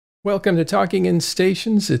Welcome to Talking in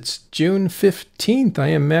Stations. It's June 15th. I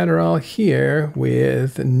am Matterall here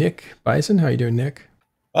with Nick Bison. How you doing, Nick?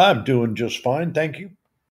 I'm doing just fine, thank you.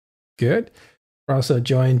 Good. We're also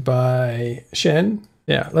joined by Shen.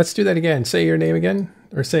 Yeah, let's do that again. Say your name again,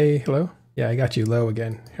 or say hello. Yeah, I got you low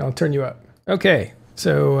again. I'll turn you up. Okay,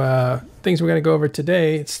 so things we're going to go over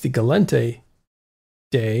today. It's the Gallente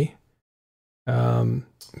Day. That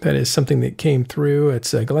is something that came through.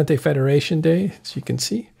 It's a Gallente Federation Day, as you can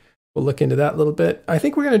see. We'll look into that a little bit. I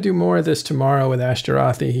think we're going to do more of this tomorrow with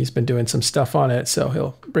Ashtarothi. He's been doing some stuff on it, so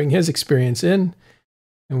he'll bring his experience in,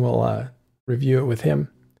 and we'll review it with him.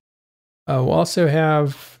 We'll also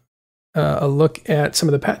have a look at some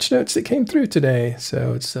of the patch notes that came through today.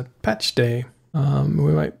 So it's a patch day. We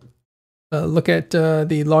might look at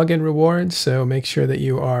the login rewards, so make sure that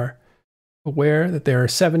you are aware that there are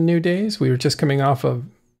 7 new days. We were just coming off of,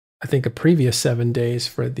 I think, a previous 7 days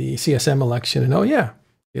for the CSM election, and oh yeah,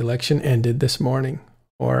 the election ended this morning,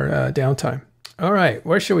 or downtime. All right,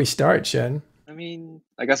 where should we start, Shen?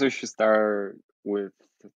 I guess we should start with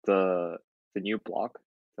the new block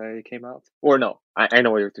that came out. Or no, I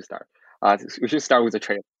know where to start. We should start with the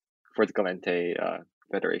trailer for the Gallente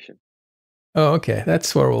Federation. Oh, okay,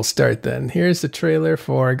 that's where we'll start then. Here's the trailer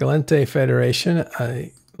for Gallente Federation.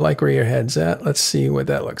 I like where your head's at. Let's see what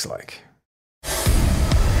that looks like.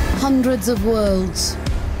 Hundreds of worlds,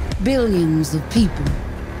 billions of people.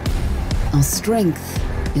 Our strength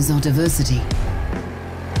is our diversity.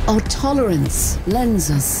 Our tolerance lends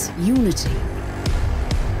us unity.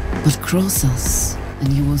 But cross us,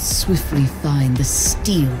 and you will swiftly find the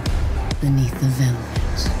steel beneath the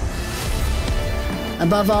velvet.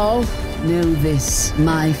 Above all, know this,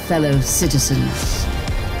 my fellow citizens.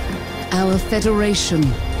 Our Federation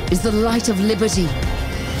is the light of liberty,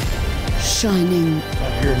 shining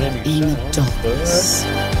in the darkness.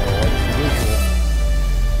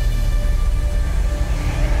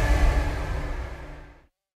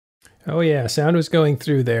 Oh yeah, sound was going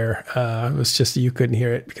through there. It was just you couldn't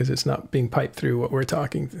hear it because it's not being piped through what we're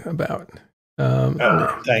talking about.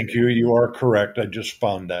 Thank you. You are correct. I just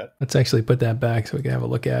found that. Let's actually put that back so we can have a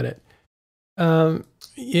look at it.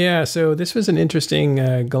 Yeah, so this was an interesting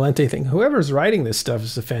Gallente thing. Whoever's writing this stuff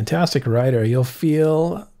is a fantastic writer. You'll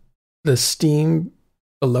feel the steam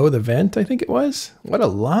below the vent, I think it was. What a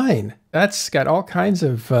line. That's got all kinds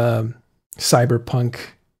of cyberpunk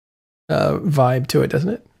vibe to it, doesn't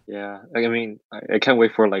it? Yeah, I can't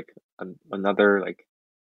wait for another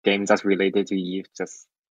game that's related to Eve, just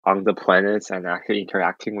on the planets and actually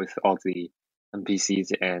interacting with all the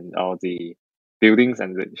NPCs and all the buildings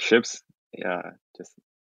and the ships. Yeah,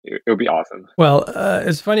 it'll be awesome. Well,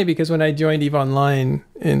 it's funny because when I joined EVE Online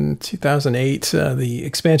in 2008, the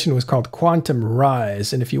expansion was called Quantum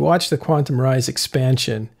Rise. And if you watch the Quantum Rise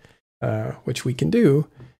expansion, which we can do,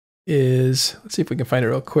 let's see if we can find it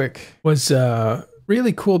real quick, was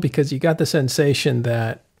really cool because you got the sensation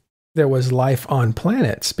that there was life on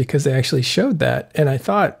planets because they actually showed that. And I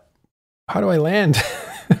thought, how do I land?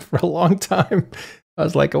 For a long time, I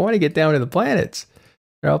was like, I want to get down to the planets.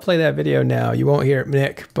 I'll play that video now. You won't hear it,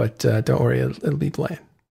 Nick, but don't worry, it'll be playing.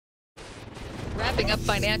 Wrapping up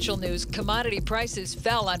financial news, commodity prices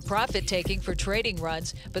fell on profit-taking for trading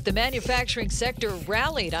runs, but the manufacturing sector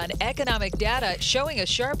rallied on economic data showing a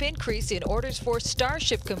sharp increase in orders for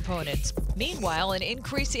Starship components. Meanwhile, an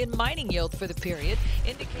increase in mining yield for the period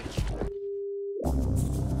indicates...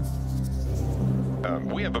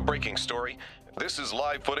 We have a breaking story. This is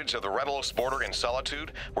live footage of the Rathalos border in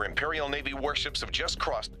Solitude, where Imperial Navy warships have just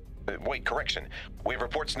crossed... wait, correction. We have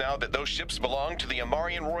reports now that those ships belong to the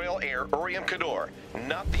Amarian Royal Air Urium Kador,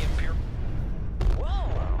 not the Imperial...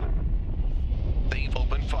 Whoa! They've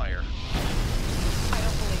opened fire. I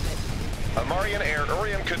don't believe it. Amarian Air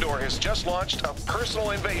Urium Kador has just launched a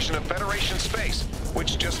personal invasion of Federation space,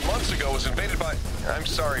 which just months ago was invaded by... I'm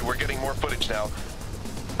sorry, we're getting more footage now.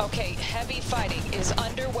 Okay, heavy fighting is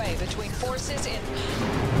underway between forces in...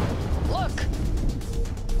 Look!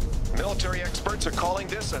 Military experts are calling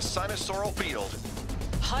this a sinusoidal field.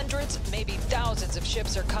 Hundreds, maybe thousands of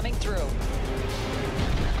ships are coming through.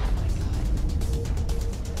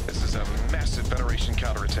 This is a massive Federation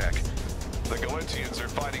counterattack. The Galentians are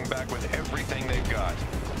fighting back with everything they've got.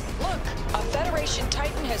 Look! A Federation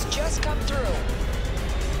Titan has just come through.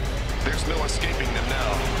 There's no escaping them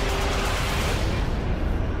now.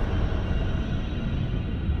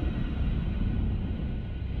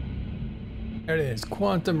 There it is,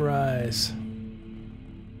 Quantum Rise.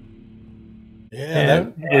 Yeah,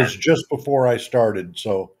 that was just before I started,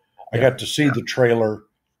 so I got to see the trailer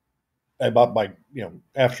about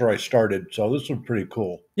after I started. So this was pretty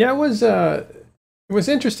cool. Yeah, it was It was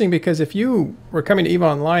interesting because if you were coming to EVE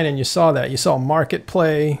Online and you saw that, you saw market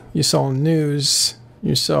play, you saw news,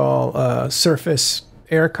 you saw surface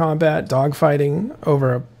air combat, dogfighting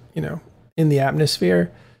over, in the atmosphere.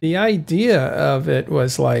 The idea of it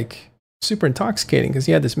was like super intoxicating because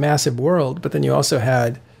you had this massive world, but then you also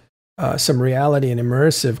had some reality and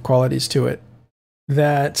immersive qualities to it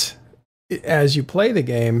that, as you play the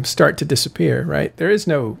game, start to disappear, right? There is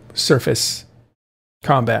no surface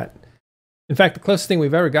combat. In fact, the closest thing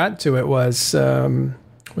we've ever gotten to it was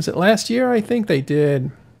it last year? I think they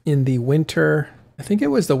did in the winter. I think it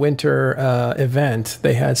was the winter event.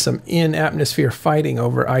 They had some in-atmosphere fighting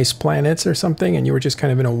over ice planets or something, and you were just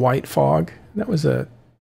kind of in a white fog. That was the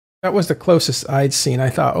closest I'd seen. I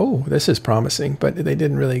thought, oh, this is promising, but they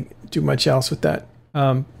didn't really do much else with that.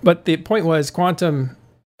 But the point was, Quantum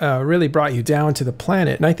really brought you down to the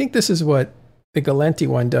planet, and I think this is what the Gallente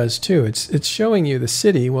one does too. It's showing you the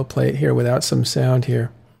city. We'll play it here without some sound here.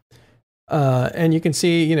 And you can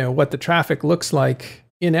see, what the traffic looks like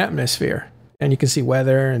in atmosphere. And you can see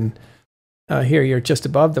weather, and here you're just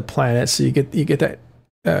above the planet, so you get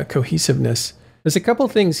that cohesiveness. There's a couple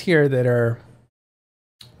things here that are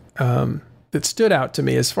that stood out to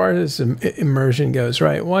me as far as immersion goes,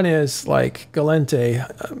 right? One is like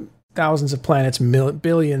Gallente, thousands of planets,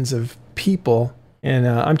 billions of people. And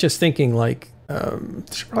I'm just thinking like, there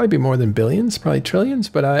should probably be more than billions, probably trillions,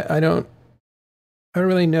 but I don't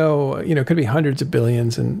really know, it could be hundreds of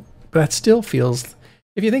billions. But that still feels,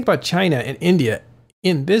 if you think about China and India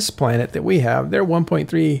in this planet that we have, they're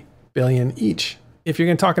 1.3 billion each. If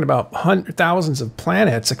you're talking about thousands of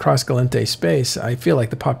planets across Gallente space, I feel like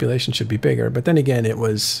the population should be bigger. But then again, it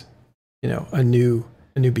was, a new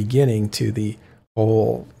beginning to the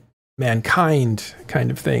whole mankind kind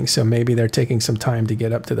of thing. So maybe they're taking some time to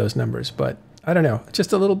get up to those numbers. But I don't know,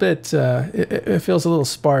 just a little bit, it feels a little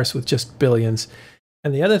sparse with just billions.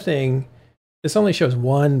 And the other thing, this only shows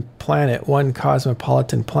one planet, one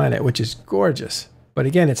cosmopolitan planet, which is gorgeous. But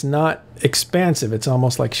again, it's not expansive. It's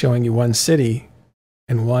almost like showing you one city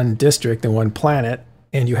and one district and one planet,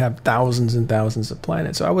 and you have thousands and thousands of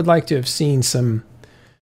planets. So I would like to have seen some,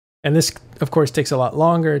 and this, of course, takes a lot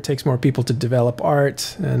longer. It takes more people to develop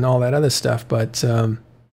art and all that other stuff. But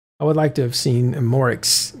I would like to have seen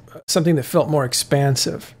something that felt more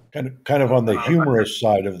expansive. Kind of on the humorous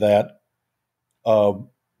side of that,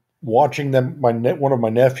 watching them, one of my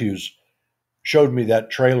nephews showed me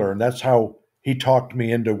that trailer, and that's how he talked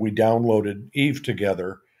me into, we downloaded EVE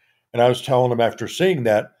together. And I was telling him after seeing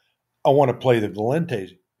that, I want to play the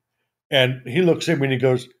Gallente. And he looks at me and he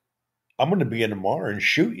goes, I'm going to be in tomorrow and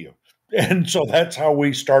shoot you. And so that's how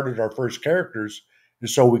we started our first characters,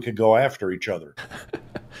 is so we could go after each other.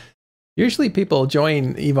 Usually people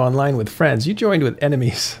join EVE Online with friends. You joined with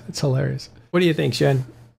enemies. It's hilarious. What do you think, Shen?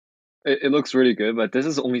 It looks really good, but this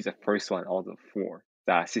is only the first one out of the 4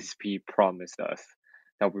 that CCP promised us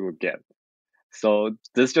that we would get. So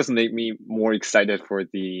this just made me more excited for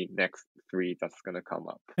the next 3 that's going to come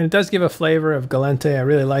up. And it does give a flavor of Gallente. I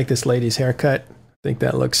really like this lady's haircut. I think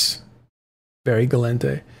that looks very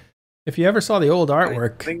Gallente. If you ever saw the old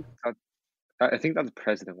artwork... I think that the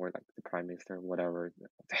president or like the prime minister or whatever,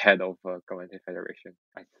 the head of Gallente Federation.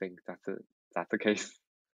 I think that's the case.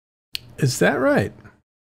 Is that right?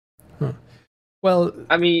 Huh. Well,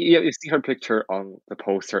 I mean, you see her picture on the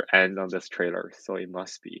poster and on this trailer, so it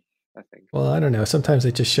must be, I think. Well, I don't know. Sometimes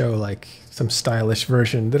they just show like some stylish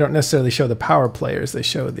version. They don't necessarily show the power players. They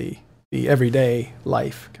show the everyday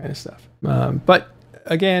life kind of stuff. But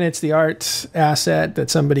again, it's the art asset that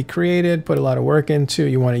somebody created, put a lot of work into.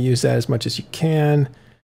 You want to use that as much as you can.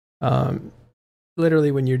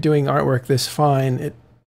 Literally, when you're doing artwork this fine,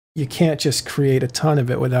 you can't just create a ton of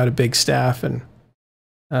it without a big staff. And,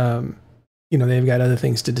 they've got other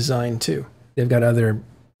things to design too. They've got other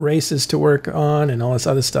races to work on and all this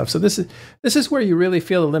other stuff. So this is where you really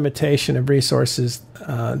feel the limitation of resources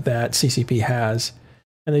that CCP has.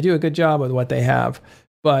 And they do a good job with what they have.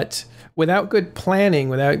 But without good planning,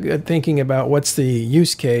 without good thinking about what's the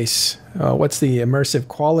use case, what's the immersive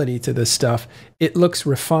quality to this stuff, it looks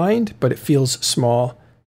refined, but it feels small.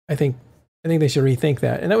 I think they should rethink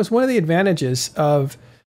that. And that was one of the advantages of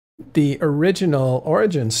the original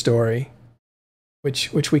origin story,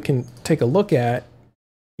 which we can take a look at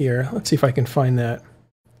here. Let's see if I can find that.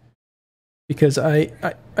 Because I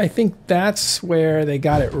think that's where they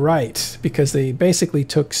got it right, because they basically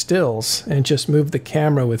took stills and just moved the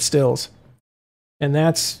camera with stills. And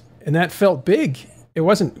that felt big. It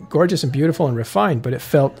wasn't gorgeous and beautiful and refined, but it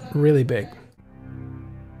felt really big.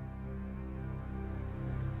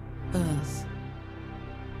 Earth.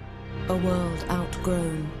 A world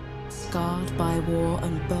outgrown, scarred by war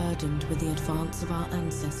and burdened with the advance of our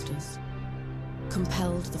ancestors,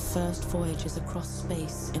 compelled the first voyages across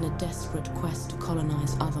space in a desperate quest to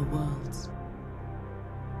colonize other worlds.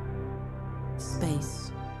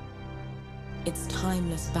 Space. Its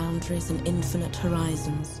timeless boundaries and infinite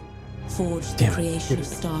horizons forged the creation of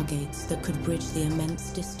stargates that could bridge the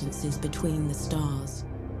immense distances between the stars.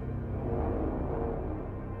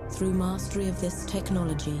 Through mastery of this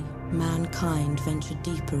technology, mankind ventured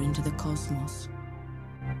deeper into the cosmos.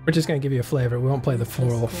 We're just going to give you a flavor. We won't play the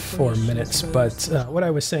full 4 minutes, but what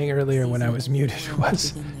I was saying earlier when I was muted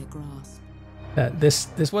was that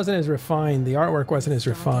this wasn't as refined, the artwork wasn't as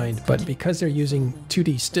refined, but because they're using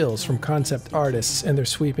 2D stills from concept artists and they're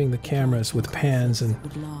sweeping the cameras with pans and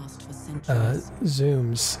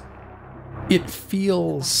zooms, it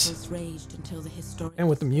feels, and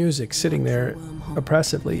with the music sitting there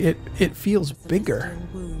oppressively, it feels bigger.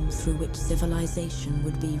 Through which civilization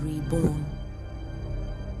would be reborn.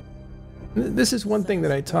 This is one thing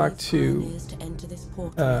that I talked to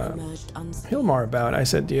Hilmar about. I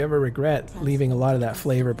said, do you ever regret leaving a lot of that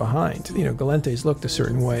flavor behind? You know, Galente's looked a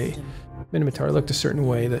certain way, Minmatar looked a certain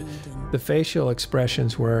way, the facial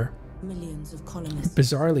expressions were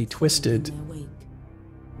bizarrely twisted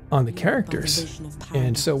on the characters.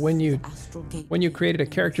 And so when you created a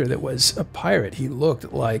character that was a pirate, he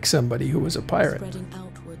looked like somebody who was a pirate.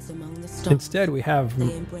 Instead, we have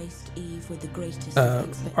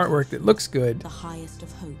artwork that looks good,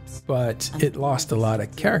 but it lost a lot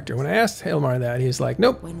of character. When I asked Hilmar that, he's like,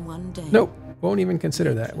 nope, won't even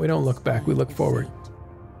consider that. We don't look back, we look forward.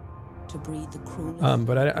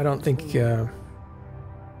 But I don't think, I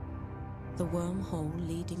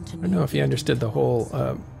don't know if he understood the whole,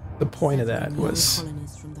 the point of that was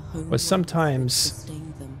sometimes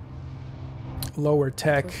lower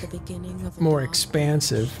tech, more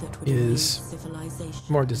expansive is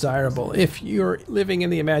more desirable if you're living in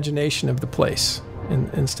the imagination of the place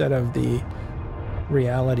instead of the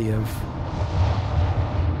reality of,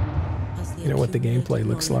 you know, what the gameplay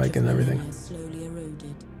looks like and everything.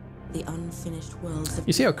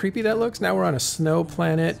 You see how creepy that looks? Now we're on a snow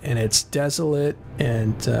planet and it's desolate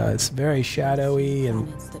and it's very shadowy and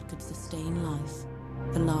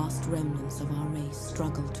the last remnants of our race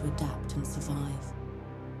struggle to adapt and survive.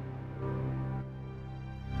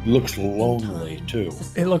 It looks lonely too.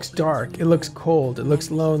 It looks dark. It looks cold. It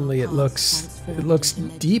looks lonely. It looks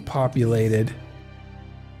depopulated.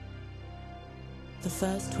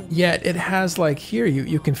 Yet it has, like, here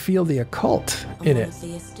you can feel the occult in it.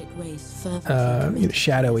 You know,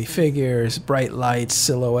 shadowy figures, bright lights,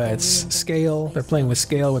 silhouettes, scale. They're playing with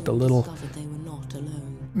scale with the little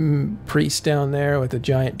priest down there with a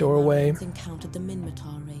giant doorway. You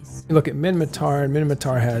look at Minmatar, and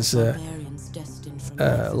Minmatar has a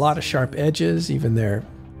lot of sharp edges. Even their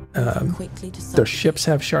ships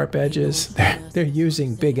have sharp edges. They're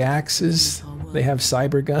using big axes. They have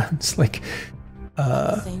cyber guns. Like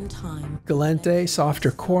Galente,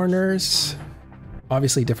 softer corners,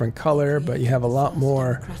 obviously different color, but you have a lot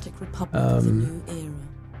more.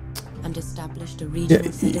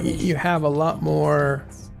 You have a lot more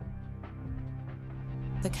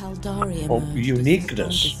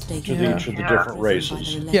uniqueness to each of the different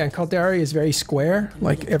races. Yeah, and Caldari is very square.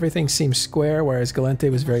 Like, everything seems square, whereas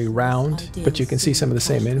Galente was very round, but you can see some of the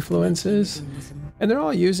same influences. And they're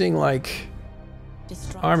all using, like,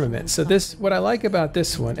 armament. So this, what I like about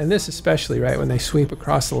this one, and this especially, right, when they sweep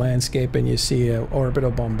across the landscape and you see an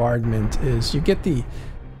orbital bombardment, is you get the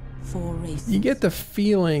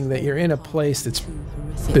feeling that you're in a place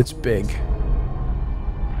that's big.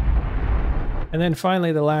 And then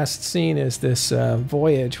finally, the last scene is this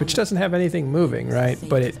voyage, which doesn't have anything moving, right?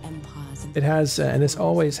 But it has, and this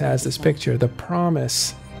always has this picture, the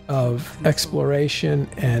promise of exploration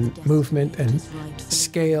and movement and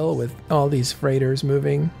scale with all these freighters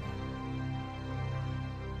moving.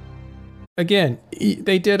 Again,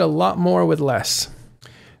 they did a lot more with less.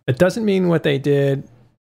 It doesn't mean what they did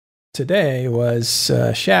today was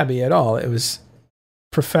shabby at all. It was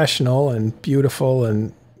professional and beautiful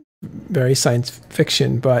and very science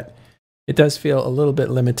fiction, but it does feel a little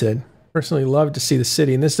bit limited. Personally love to see the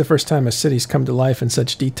city, and this is the first time a city's come to life in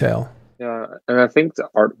such detail. Yeah, and I think the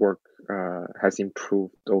artwork has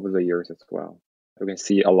improved over the years as well. You can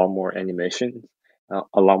see a lot more animation,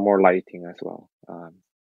 a lot more lighting as well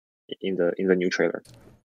in the new trailer.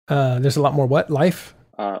 There's a lot more what?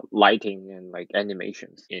 Lighting and like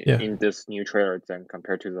animations in this new trailer than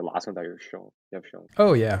compared to the last one that you have shown.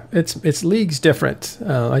 Oh yeah, it's leagues different.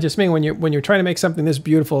 I just mean when you're trying to make something this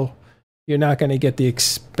beautiful, you're not going to get the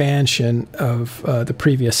expansion of the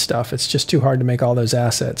previous stuff. It's just too hard to make all those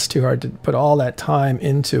assets. Too hard to put all that time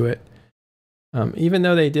into it. Even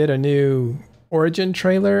though they did a new Origin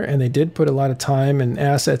trailer and they did put a lot of time and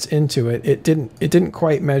assets into it, it didn't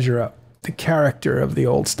quite measure up the character of the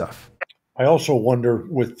old stuff. I also wonder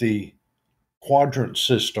with the quadrant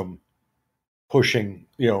system pushing,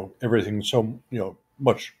 everything so,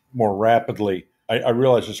 much more rapidly. I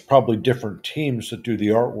realize it's probably different teams that do the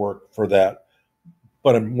artwork for that,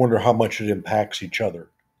 but I wonder how much it impacts each other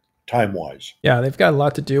time-wise. Yeah, they've got a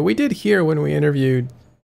lot to do. We did hear when we interviewed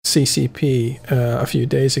CCP a few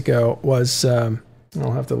days ago was, I'll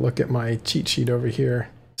have to look at my cheat sheet over here.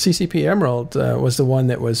 CCP Emerald was the one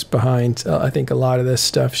that was behind, I think, a lot of this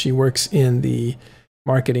stuff. She works in the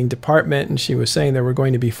marketing department, and she was saying there were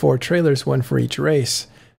going to be 4 trailers, one for each race,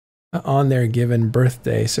 on their given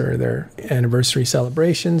birthdays or their anniversary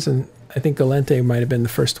celebrations. And I think Gallente might have been the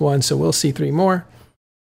first one, so we'll see 3 more.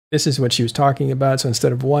 This is what she was talking about. So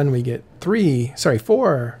instead of 1, we get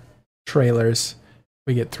 4 trailers.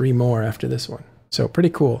 We get 3 more after this one. So pretty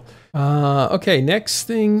cool. Okay, next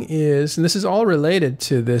thing is, and this is all related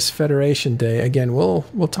to this Federation Day. Again, we'll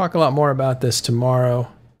talk a lot more about this tomorrow,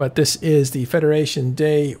 but this is the Federation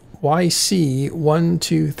Day YC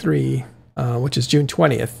 123, which is June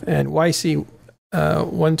 20th. And YC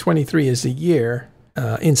 123 is the year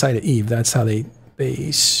inside of EVE. That's how they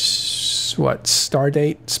star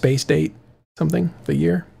date, space date, something, the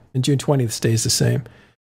year. And June 20th stays the same.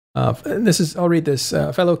 And I'll read this.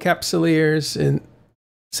 Fellow Capsuleers and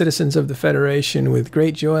citizens of the Federation, with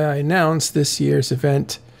great joy I announce this year's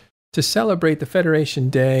event to celebrate the Federation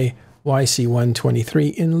Day YC 123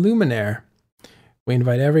 in Luminaire. We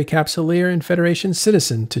invite every Capsuleer and Federation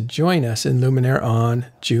citizen to join us in Luminaire on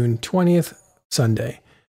June 20th, Sunday,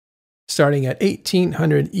 starting at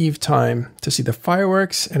 1800 EVE time, to see the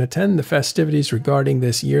fireworks and attend the festivities regarding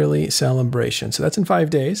this yearly celebration. So that's in 5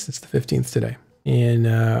 days. That's the 15th today. And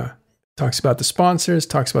talks about the sponsors,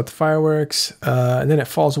 talks about the fireworks, and then it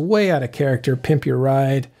falls way out of character. Pimp Your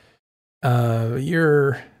Ride,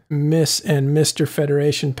 your Miss and Mr.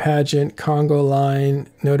 Federation pageant, Congo line,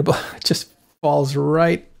 notable, just falls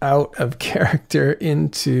right out of character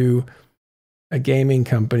into a gaming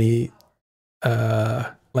company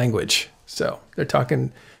language. So they're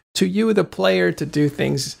talking to you, the player, to do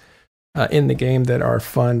things in the game that are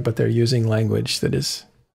fun, but they're using language that is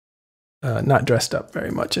not dressed up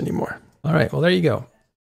very much anymore. All right, well, there you go.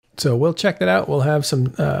 So we'll check that out. We'll have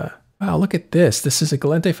some... wow, look at this. This is a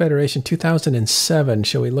Gallente Federation 2007.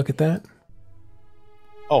 Shall we look at that?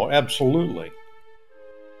 Oh, absolutely.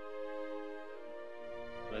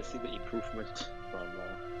 Let's see the improvement from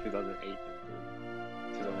 2008 and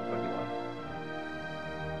 2021.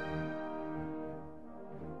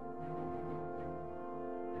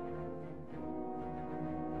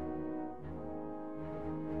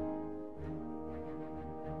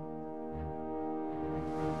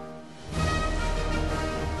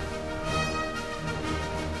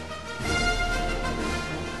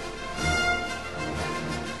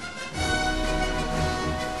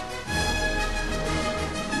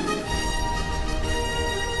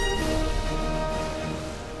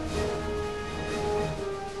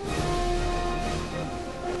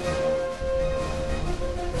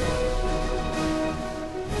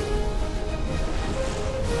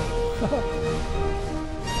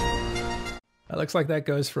 It looks like that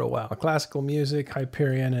goes for a while. Classical music,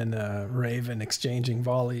 Hyperion and Raven exchanging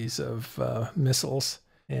volleys of missiles,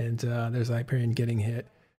 and there's Hyperion getting hit.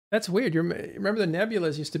 That's weird. You remember the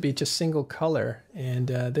nebulas used to be just single color, and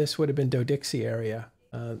this would have been Dodixie area.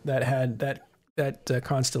 That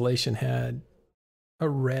constellation had a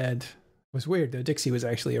red. It was weird. Dodixie was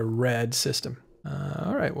actually a red system.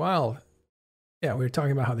 All right, wow. Yeah, we were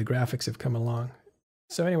talking about how the graphics have come along.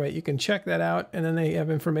 So anyway, you can check that out, and then they have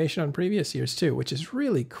information on previous years too, which is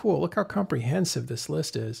really cool. Look how comprehensive this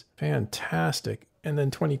list is. Fantastic. And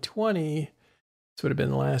then 2020, this would have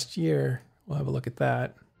been last year. We'll have a look at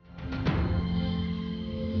that.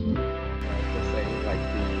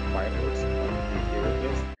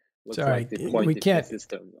 Sorry, we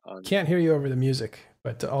can't hear you over the music,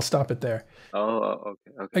 but I'll stop it there. Oh,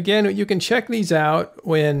 okay. Again, you can check these out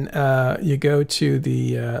when you go to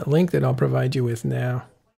the link that I'll provide you with now.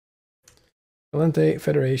 Gallente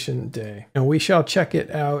Federation Day. And we shall check it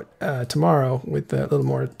out tomorrow with a little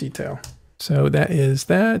more detail. So that is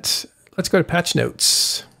that. Let's go to patch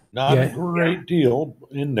notes. Not a great deal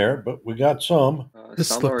in there, but we got some.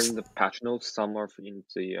 Some are in the patch notes, some are in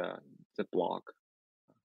the blog.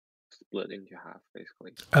 Split into half,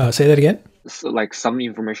 basically. Say that again? So, like, some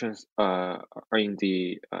information are in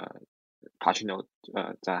the patch note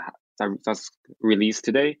that's released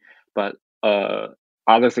today, but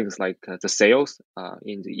other things like the sales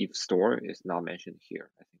in the EVE store is not mentioned here,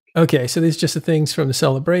 I think. Okay, so these are just the things from the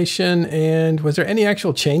celebration. And was there any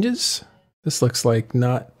actual changes? This looks like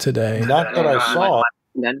not today. Not that I saw.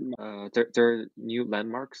 There are new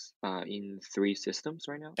landmarks in 3 systems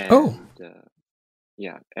right now. Oh.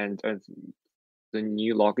 Yeah, and the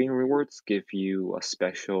new login rewards give you a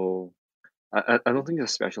special. I don't think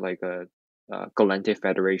it's a special like a Galente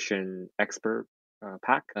Federation expert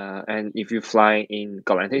pack. And if you fly in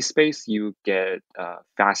Galente space, you get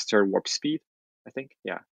faster warp speed. I think,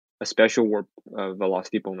 yeah, a special warp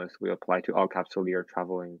velocity bonus will apply to all capsuleer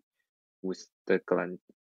traveling with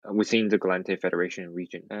within the Galente Federation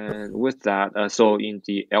region. And with that, so in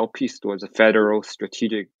the LP store, the Federal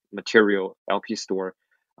Strategic Material LP store,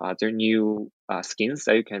 there are new skins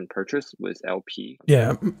that you can purchase with LP.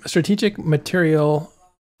 Yeah, Strategic Material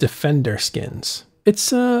Defender skins.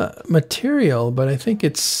 It's a material, but I think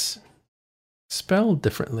it's spelled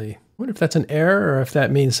differently. I wonder if that's an error or if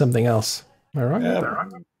that means something else. Am I wrong? Yeah,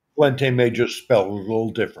 Galente may just spell a little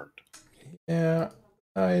different. Yeah,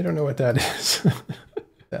 I don't know what that is.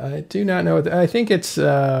 I do not know. I think it's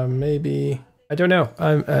maybe, I don't know.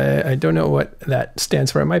 I don't know what that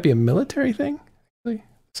stands for. It might be a military thing.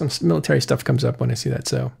 Some military stuff comes up when I see that,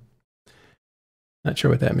 so not sure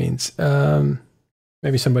what that means.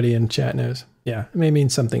 Maybe somebody in chat knows. Yeah, it may mean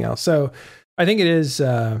something else. So I think it is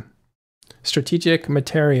Strategic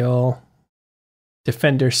Material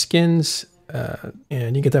Defender skins,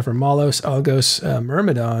 and you get that from Malos, Algos,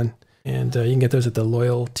 Myrmidon, and you can get those at the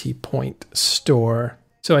Loyalty Point store.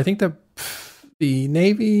 So I think the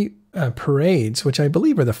Navy parades, which I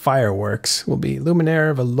believe are the fireworks, will be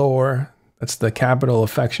Luminaire, Valor. That's the capital of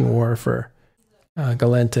Faction War for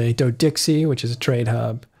Galente. Dodixie, which is a trade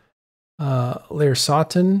hub.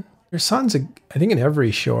 Leersotten. Leersotten's, I think, in every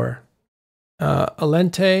shore.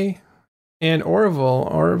 Alente and Orville.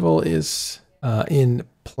 Orville is in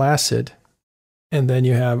Placid. And then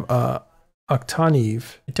you have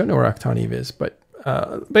Octanive. I don't know where Octanive is, but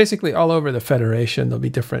basically all over the Federation, there'll be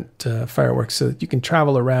different fireworks so that you can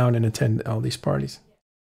travel around and attend all these parties.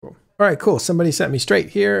 Cool. All right, cool. Somebody set me straight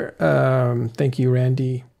here. Thank you,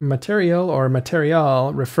 Randy. Material or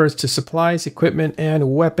material refers to supplies, equipment,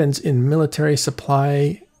 and weapons in military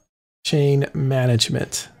supply chain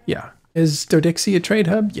management. Yeah. Is Dodixie a trade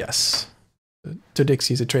hub? Yes.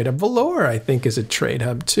 Dodixie is a trade hub. Valor, I think, is a trade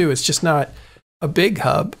hub too. It's just not a big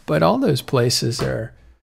hub, but all those places are,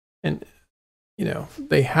 and you know,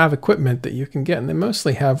 they have equipment that you can get, and they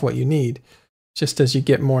mostly have what you need. Just as you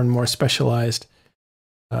get more and more specialized,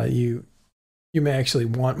 you may actually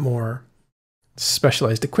want more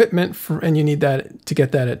specialized equipment and you need that to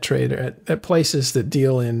get that at trade or at places that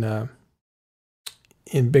deal in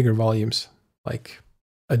bigger volumes, like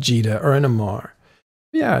Ajita or an Amar.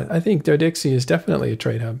 Yeah, I think Dodixie is definitely a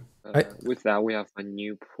trade hub. With that, we have a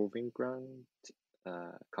new proving ground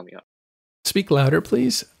coming up. Speak louder,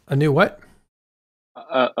 please. A new what?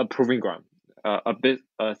 A proving ground. A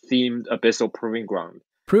themed abyssal proving ground.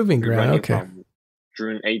 Proving ground, okay. From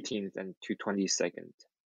June 18th and to 22nd.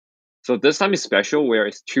 So this time is special where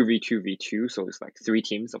it's 2v2v2, so it's like 3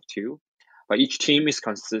 teams of 2. But each team is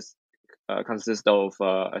consists of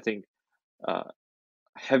I think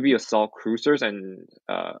heavy assault cruisers and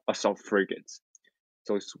assault frigates.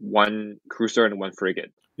 So it's 1 cruiser and 1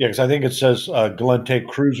 frigate. Yeah, because I think it says Galente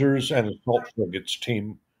cruisers and assault frigates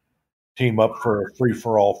team up for a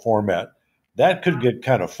free-for-all format. That could get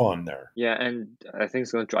kind of fun there. Yeah, and I think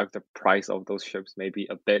it's going to drive the price of those ships maybe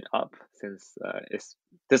a bit up since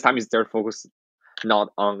this time is their focus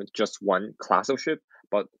not on just 1 class of ship,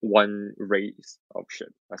 but 1 race of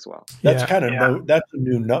ship as well. That's that's a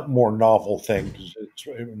new, more novel thing because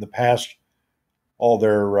in the past, all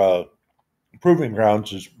their proving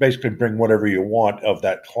grounds is basically bring whatever you want of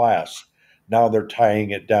that class. Now they're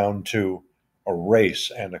tying it down to a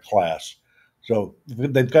race and a class. So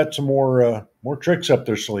they've got some more tricks up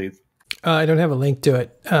their sleeve. I don't have a link to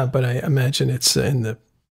it, but I imagine it's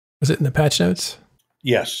was it in the patch notes?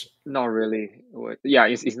 Yes. Not really. Yeah,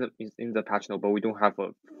 it's in the patch note, but we don't have a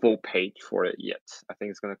full page for it yet. I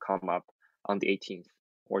think it's going to come up on the 18th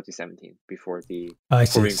or the 17th before the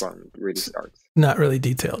proving ground really starts. Not really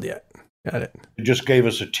detailed yet. Got it. It just gave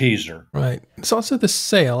us a teaser. Right. It's also the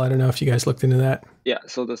sale. I don't know if you guys looked into that. Yeah,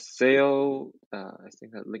 so the sale, I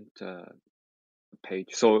think I linked the page.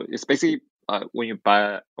 So it's basically when you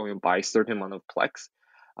buy a certain amount of Plex,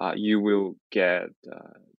 you will get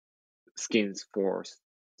skins for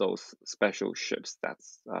those special ships.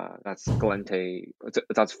 That's Galente.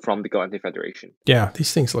 That's from the Galente Federation. Yeah,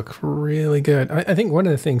 these things look really good. I think one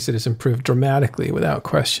of the things that has improved dramatically, without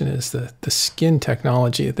question, is the skin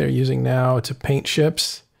technology that they're using now to paint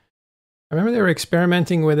ships. I remember they were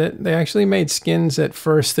experimenting with it. They actually made skins at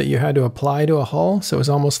first that you had to apply to a hull. So it was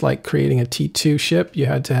almost like creating a T2 ship. You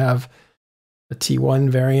had to have a T1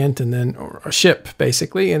 variant and then, or a ship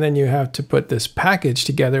basically. And then you have to put this package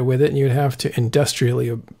together with it and you'd have to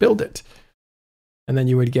industrially build it. And then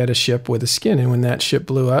you would get a ship with a skin. And when that ship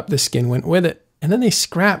blew up, the skin went with it. And then they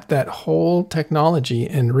scrapped that whole technology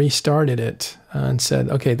and restarted it and said,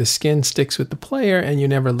 okay, the skin sticks with the player and you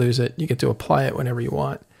never lose it. You get to apply it whenever you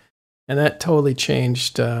want. And that totally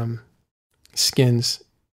changed skins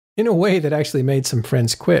in a way that actually made some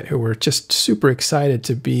friends quit who were just super excited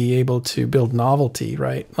to be able to build novelty,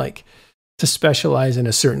 right? Like to specialize in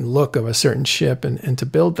a certain look of a certain ship and to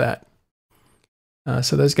build that.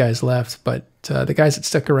 So those guys left, but the guys that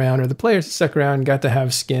stuck around, or the players that stuck around, got to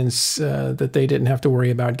have skins that they didn't have to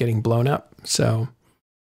worry about getting blown up. So,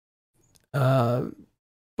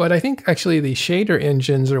 but I think actually the shader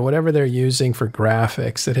engines or whatever they're using for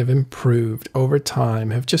graphics that have improved over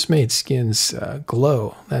time have just made skins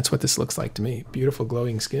glow. That's what this looks like to me. Beautiful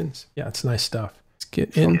glowing skins. Yeah, it's nice stuff. Let's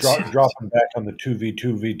get in. Dropping back on the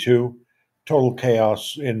 2v2v2, total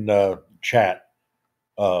chaos in chat.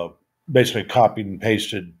 Basically copied and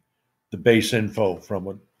pasted the base info from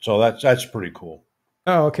it. So that's pretty cool.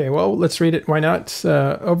 Oh, okay. Well, let's read it. Why not?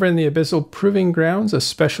 Over in the Abyssal Proving Grounds, a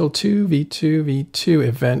special 2v2v2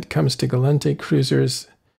 event comes to Gallente cruisers,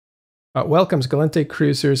 welcomes Gallente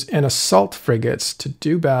cruisers and assault frigates to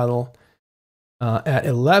do battle at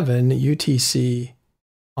 11 UTC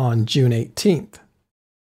on June 18th.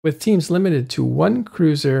 With teams limited to one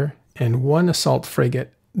cruiser and one assault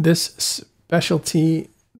frigate, this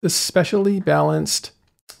specially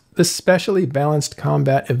balanced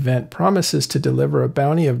combat event promises to deliver a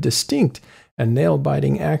bounty of distinct and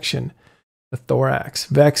nail-biting action. The Thorax,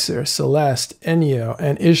 Vexor, Celeste, Enyo,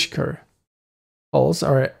 and Ishkur hulls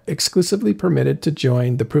are exclusively permitted to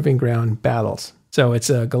join the Proving Ground battles. So it's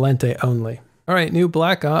Gallente only. All right, new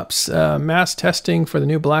Black Ops. Mass testing for the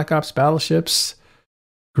new Black Ops battleships.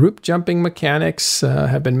 Group jumping mechanics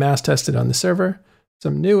have been mass tested on the server.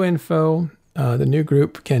 Some new info. The new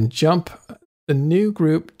group jump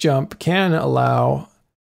can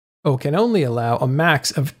only allow a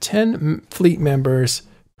max of 10 fleet members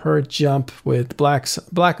per jump with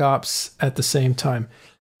Black Ops at the same time.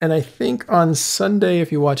 And I think on Sunday,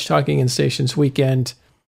 if you watch Talking in Stations Weekend,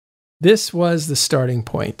 this was the starting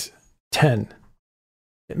point, 10.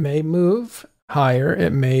 It may move higher,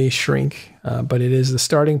 it may shrink, but it is the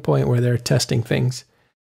starting point where they're testing things.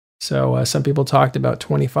 So some people talked about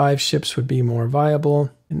 25 ships would be more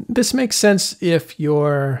viable. And this makes sense if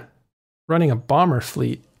you're running a bomber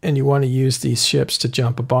fleet and you want to use these ships to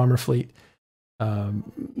jump a bomber fleet.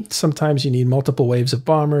 Sometimes you need multiple waves of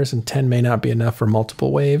bombers, and 10 may not be enough for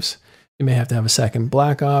multiple waves. You may have to have a second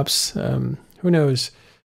Black Ops. Who knows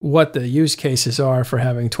what the use cases are for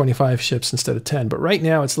having 25 ships instead of 10. But right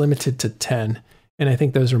now it's limited to 10. And I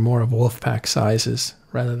think those are more of Wolfpack sizes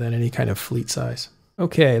rather than any kind of fleet size.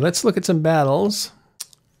 Okay, let's look at some battles.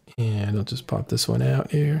 And I'll just pop this one out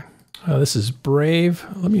here. This is Brave.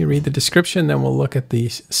 Let me read the description, then we'll look at the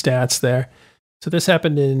stats there. So this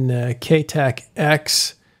happened in KTAC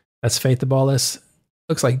X. That's Faith the Ballas.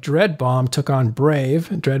 Looks like Dread Bomb took on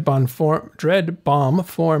Brave. Dread Bomb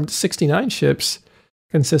formed 69 ships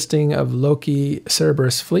consisting of Loki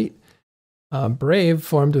Cerberus fleet. Brave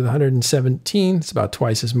formed with 117. It's about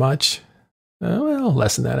twice as much. Well,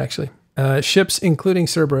 less than that, actually. Ships including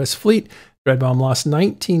Cerberus fleet. Dread Bomb lost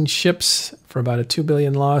 19 ships for about a 2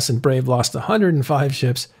 billion loss, and Brave lost 105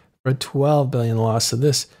 ships for a 12 billion loss. So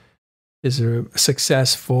this is a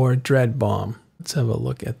success for Dread Bomb. Let's have a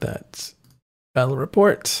look at that battle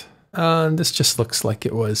report. This just looks like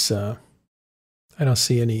it was. I don't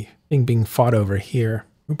see anything being fought over here.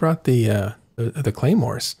 Who brought the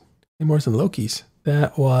Claymores? Claymores and Lokis.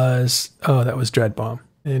 That was Dread Bomb.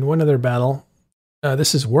 And one other battle.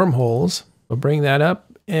 This is Wormholes. We'll bring that up.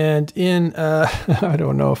 And in, I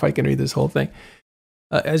don't know if I can read this whole thing.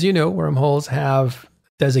 As you know, Wormholes have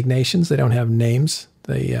designations. They don't have names.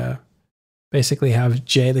 They basically have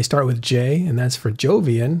J. They start with J, and that's for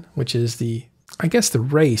Jovian, which is the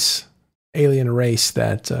race, alien race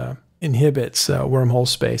that inhibits wormhole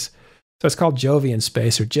space. So it's called Jovian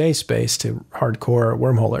space or J space to hardcore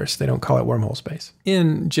wormholers. They don't call it wormhole space.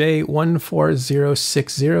 In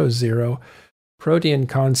J140600, Protean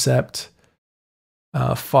Concept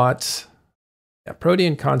fought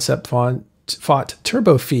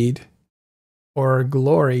Turbofeed or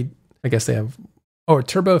Glory. I guess they have,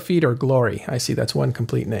 Turbofeed or Glory. I see, that's one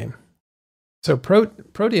complete name. So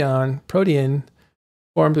Protean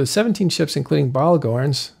formed with 17 ships, including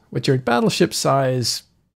Balgorns, which are battleship size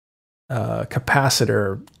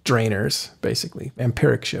capacitor drainers, basically,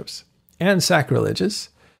 Empiric ships, and sacrilegious.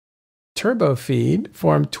 Turbofeed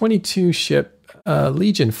formed 22-ship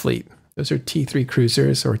Legion fleet. Those are T3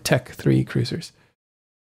 cruisers or Tech 3 cruisers.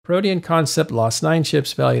 Protean Concept lost 9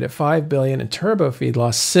 ships valued at $5 billion, and Turbofeed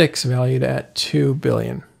lost 6 valued at $2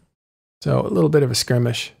 billion. So a little bit of a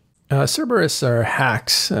skirmish. Cerberus are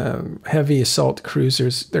hacks, heavy assault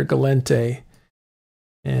cruisers. They're Galente,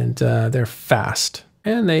 and they're fast.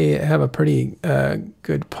 And they have a pretty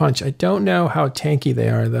good punch. I don't know how tanky they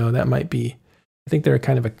are, though. That might be... I think they're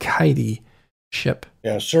kind of a kitey ship.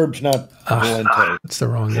 Yeah, Serb's not Galente. That's the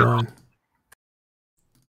wrong one.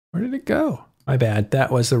 Where did it go? My bad.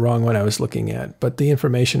 That was the wrong one I was looking at. But the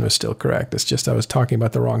information was still correct. It's just I was talking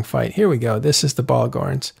about the wrong fight. Here we go. This is the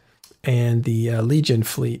Balgorns and the Legion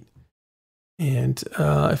fleet. And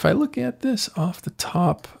if I look at this off the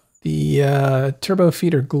top, the Turbo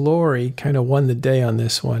Feeder Glory kind of won the day on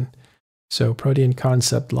this one. So Protean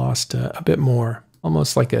Concept lost a bit more,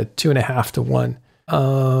 almost like a 2.5 to 1.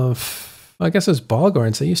 I guess those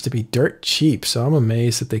Balgorns, they used to be dirt cheap, so I'm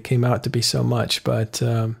amazed that they came out to be so much. But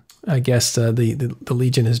I guess the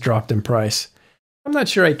Legion has dropped in price. I'm not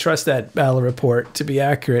sure I trust that battle report to be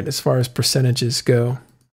accurate as far as percentages go.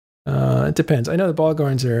 It depends. I know the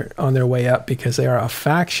Balgorns are on their way up because they are a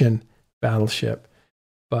faction battleship,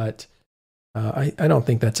 but I don't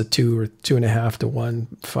think that's a 2 or 2.5 to 1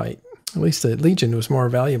 fight. At least the Legion was more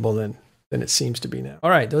valuable than it seems to be now. All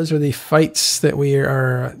right, those are the fights that we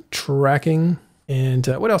are tracking. And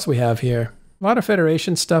what else we have here? A lot of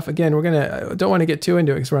Federation stuff. Again, don't want to get too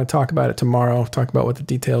into it because we're going to talk about it tomorrow, talk about what the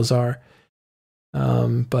details are.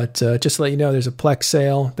 But just to let you know, there's a Plex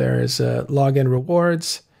sale, there's login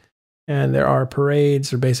rewards, and there are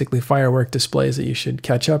parades or basically firework displays that you should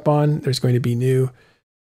catch up on. There's going to be a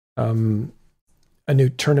new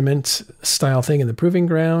tournament style thing in the Proving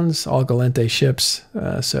Grounds, all Galente ships.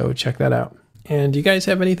 So check that out. And do you guys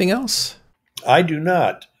have anything else? I do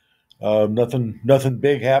not. Nothing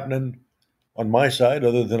big happening on my side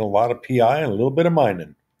other than a lot of PI and a little bit of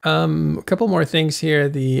mining. A couple more things here.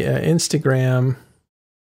 The Instagram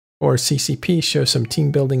or CCP shows some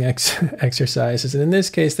team building exercises. And in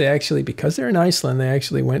this case, they actually, because they're in Iceland, they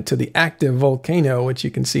actually went to the active volcano, which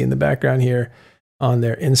you can see in the background here on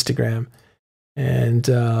their Instagram. And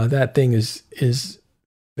that thing is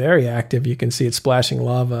very active. You can see it splashing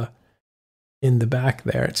lava in the back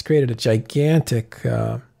there. It's created a gigantic,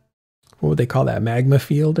 what would they call that, magma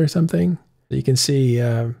field or something? You can see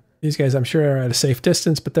these guys, I'm sure, are at a safe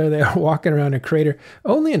distance, but there they are walking around a crater.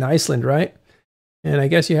 Only in Iceland, right? And I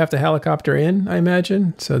guess you have to helicopter in, I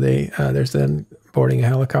imagine. So there's them boarding a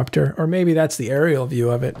helicopter. Or maybe that's the aerial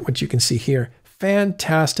view of it, which you can see here.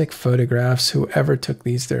 Fantastic photographs. Whoever took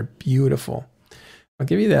these, they're beautiful. I'll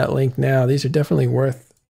give you that link now. These are definitely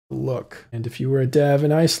worth a look. And if you were a dev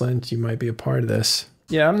in Iceland, you might be a part of this.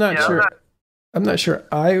 Yeah, I'm not sure. I'm not sure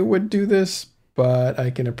I would do this, but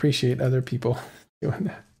I can appreciate other people doing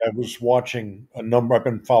that. I was watching a number. I've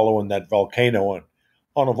been following that volcano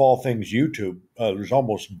on of all things YouTube. There's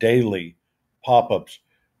almost daily pop-ups,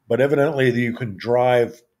 but evidently you can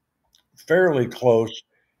drive fairly close,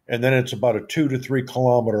 and then it's about a 2 to 3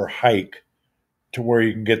 kilometer hike to where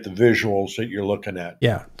you can get the visuals that you're looking at.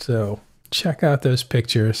 Yeah, so check out those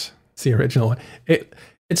pictures. It's the original one.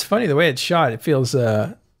 It's funny the way it's shot. It feels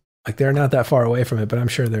like they're not that far away from it, but I'm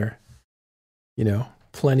sure they're,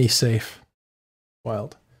 plenty safe.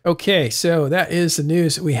 Wild. Okay, so that is the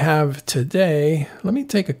news we have today. Let me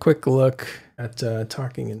take a quick look at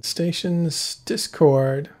Talking in Stations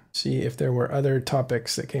Discord, see if there were other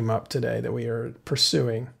topics that came up today that we are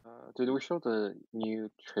pursuing. Did we show the new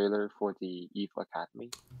trailer for the EVE Academy?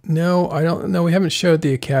 No, I don't know. We haven't showed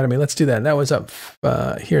the Academy. Let's do that. That was up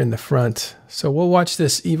here in the front. So we'll watch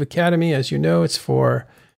this EVE Academy. As you know, it's for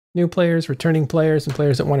new players, returning players, and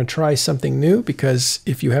players that want to try something new, because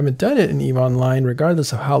if you haven't done it in EVE Online,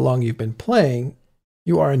 regardless of how long you've been playing,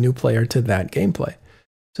 you are a new player to that gameplay.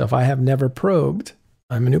 So if I have never probed,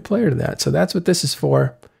 I'm a new player to that. So that's what this is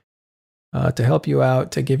for, to help you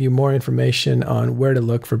out, to give you more information on where to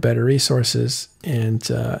look for better resources. And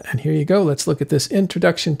here you go. Let's look at this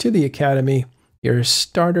Introduction to the Academy, your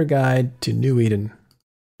starter guide to New Eden.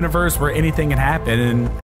 Universe where anything can happen.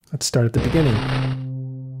 And let's start at the beginning.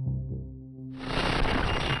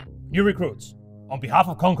 New recruits, on behalf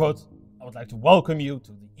of Concord, I would like to welcome you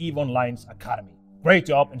to the EVE Online's Academy. Great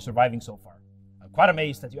job in surviving so far. I'm quite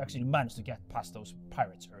amazed that you actually managed to get past those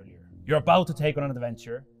pirates earlier. You're about to take on an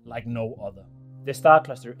adventure like no other. The Star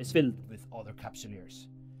Cluster is filled with other Capsuleers,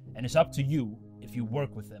 and it's up to you if you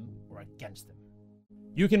work with them or against them.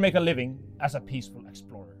 You can make a living as a peaceful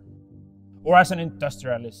explorer, or as an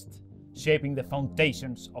industrialist shaping the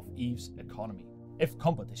foundations of EVE's economy. If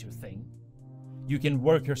combat is your thing, you can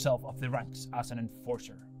work yourself up the ranks as an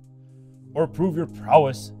enforcer, or prove your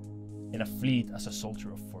prowess in a fleet as a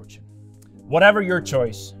soldier of fortune. Whatever your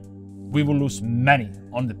choice, we will lose many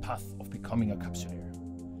on the path of becoming a capsuleer.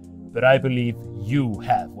 But I believe you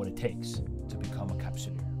have what it takes to become a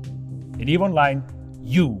capsuleer. In EVE Online,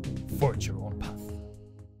 you forge your own path.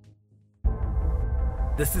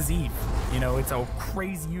 This is EVE. You know, it's a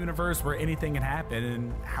crazy universe where anything can happen,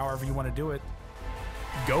 and however you want to do it,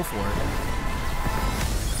 go for it.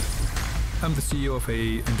 I'm the CEO of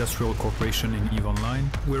a industrial corporation in EVE Online.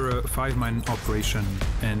 We're a 5-man operation,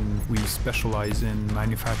 and we specialize in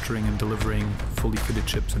manufacturing and delivering fully fitted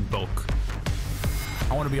chips in bulk.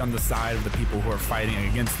 I want to be on the side of the people who are fighting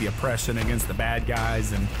against the oppression, against the bad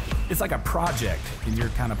guys, and it's like a project, and you're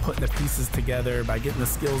kind of putting the pieces together by getting the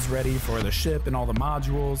skills ready for the ship and all the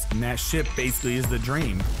modules, and that ship basically is the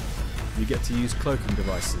dream. You get to use cloaking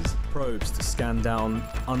devices, probes to scan down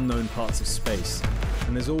unknown parts of space,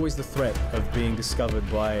 and there's always the threat of being discovered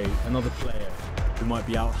by another player who might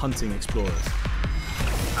be out hunting explorers.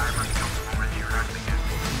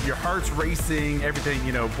 Your heart's racing, everything,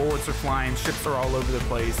 you know, bullets are flying, ships are all over the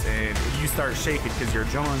place, and you start shaking because your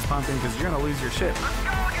adrenaline's pumping because you're going to lose your ship. Let's go!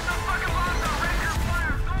 Get the fucking Lonzo!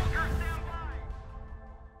 Ranger fire! Soldiers,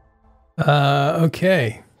 stand by!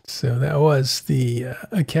 Okay. So that was the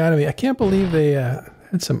Academy. I can't believe they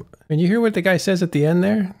had some... I mean, you hear what the guy says at the end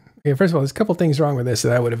there? Okay, first of all, there's a couple things wrong with this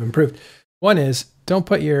that I would have improved. One is, don't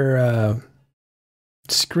put your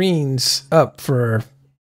screens up for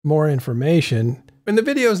more information when the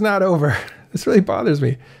video's not over. This really bothers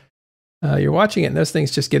me. You're watching it and those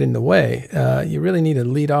things just get in the way. You really need to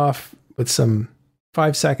lead off with some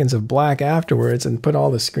 5 seconds of black afterwards and put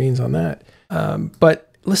all the screens on that.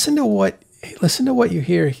 But listen to what you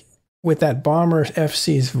hear with that Bomber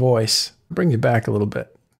FC's voice. I'll bring you back a little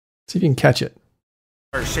bit. See if you can catch it.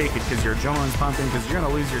 Start shaking because your adrenaline's pumping because you're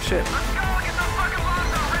going to lose your ship. Let's go! Get the fucking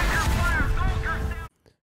Lonzo! Ranger fire! Soldiers,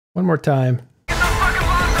 One more time. get the fucking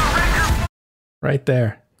Lonzo! Ranger! Right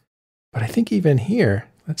there. But I think even here,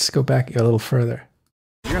 let's go back a little further.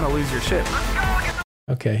 You're going to lose your ship. Let's go! Get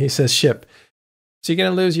the Okay, he says ship. So you're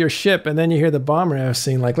going to lose your ship, and then you hear the Bomber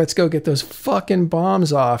FC like, let's go get those fucking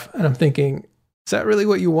bombs off. And I'm thinking, is that really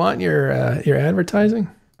what you want in your advertising?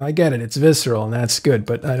 I get it, it's visceral, and that's good,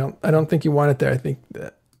 but I don't think you want it there.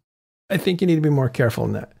 I think you need to be more careful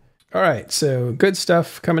in that. All right, so good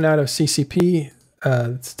stuff coming out of CCP.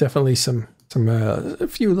 It's definitely a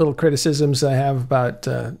few little criticisms I have about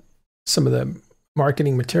some of the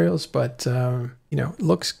marketing materials, but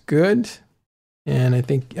looks good. And I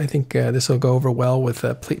think this will go over well with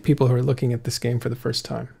people who are looking at this game for the first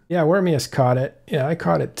time. Yeah, Wormius caught it. Yeah, I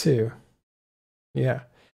caught it too. Yeah.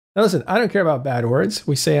 Now listen, I don't care about bad words.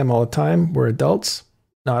 We say them all the time. We're adults.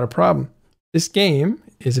 Not a problem. This game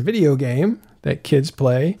is a video game that kids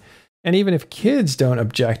play. And even if kids don't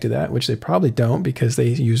object to that, which they probably don't because they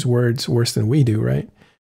use words worse than we do, right?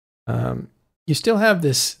 You still have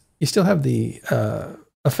the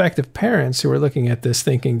effective parents who are looking at this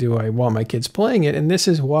thinking, do I want my kids playing it? And this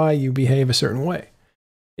is why you behave a certain way.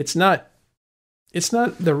 It's not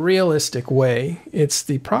the realistic way. It's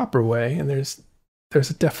the proper way. And there's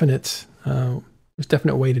a definite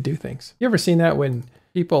way to do things. You ever seen that when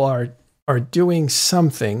people are doing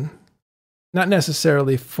something, not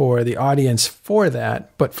necessarily for the audience for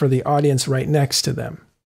that, but for the audience right next to them?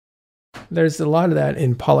 There's a lot of that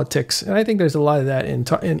in politics, and I think there's a lot of that in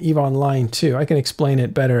EVE Online too. I can explain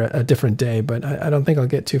it better a different day, but I don't think I'll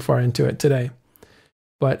get too far into it today.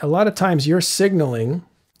 But a lot of times you're signaling,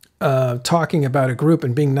 talking about a group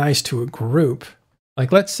and being nice to a group.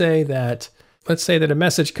 Like let's say that a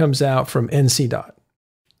message comes out from NC Dot,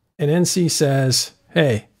 and NC says,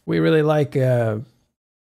 "Hey, we really like low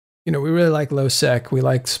sec, we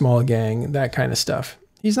like small gang, that kind of stuff."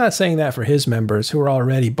 He's not saying that for his members who are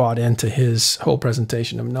already bought into his whole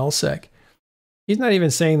presentation of nullsec. He's not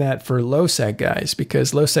even saying that for low sec guys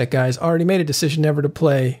because low sec guys already made a decision never to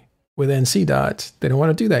play with NC Dot. They don't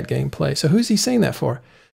want to do that gameplay. So who's he saying that for?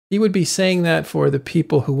 He would be saying that for the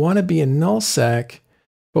people who want to be in nullsec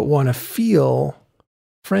but want to feel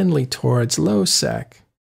friendly towards low sec.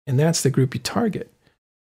 And that's the group you target.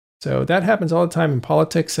 So that happens all the time in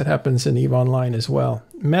politics. It happens in EVE Online as well.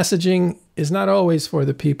 Messaging is not always for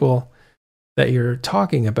the people that you're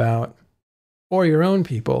talking about or your own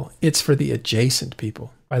people. It's for the adjacent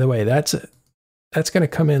people. By the way, that's going to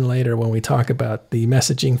come in later when we talk about the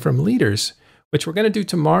messaging from leaders, which we're going to do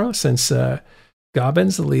tomorrow since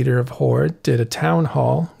Gobbins, the leader of Horde, did a town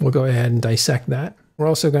hall. We'll go ahead and dissect that. We're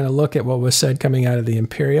also going to look at what was said coming out of the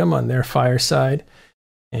Imperium on their fireside.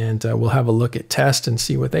 And we'll have a look at Test and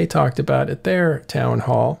see what they talked about at their town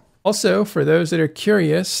hall. Also, for those that are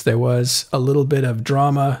curious, there was a little bit of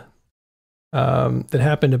drama that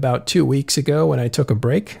happened about 2 weeks ago when I took a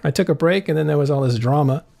break. I took a break and then there was all this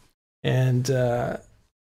drama. And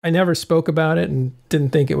I never spoke about it and didn't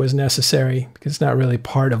think it was necessary because it's not really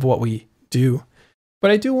part of what we do. But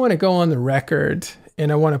I do want to go on the record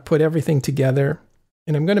and I want to put everything together.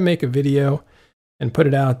 And I'm going to make a video and put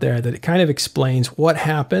it out there that it kind of explains what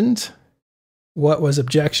happened, what was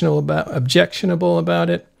objectionable about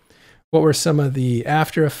it, what were some of the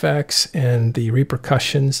after effects and the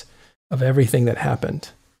repercussions of everything that happened.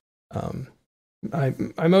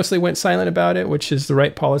 I mostly went silent about it, which is the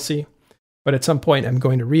right policy. But at some point, I'm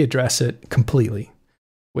going to readdress it completely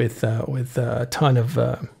with a ton of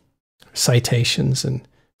citations and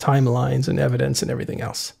timelines and evidence and everything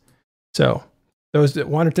else. So those that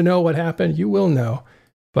wanted to know what happened, you will know.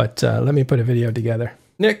 But let me put a video together.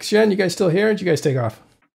 Nick, Shen, you guys still here? Or did you guys take off?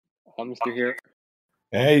 I'm still here.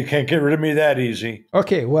 Hey, you can't get rid of me that easy.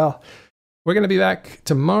 Okay, well, we're going to be back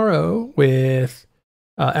tomorrow with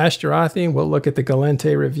Ashtarothi. We'll look at the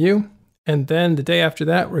Gallente review. And then the day after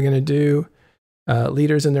that, we're going to do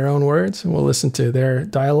Leaders in Their Own Words. We'll listen to their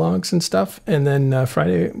dialogues and stuff. And then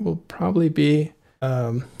Friday will probably be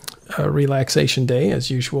a relaxation day,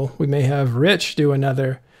 as usual. We may have Rich do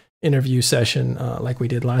another interview session like we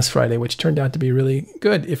did last Friday, which turned out to be really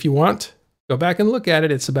good. If you want, go back and look at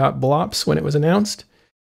it. It's about Blops when it was announced.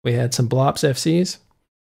 We had some Blops FCs.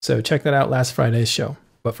 So check that out, last Friday's show.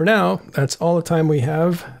 But for now, that's all the time we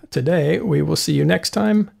have today. We will see you next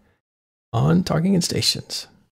time on Talking in Stations.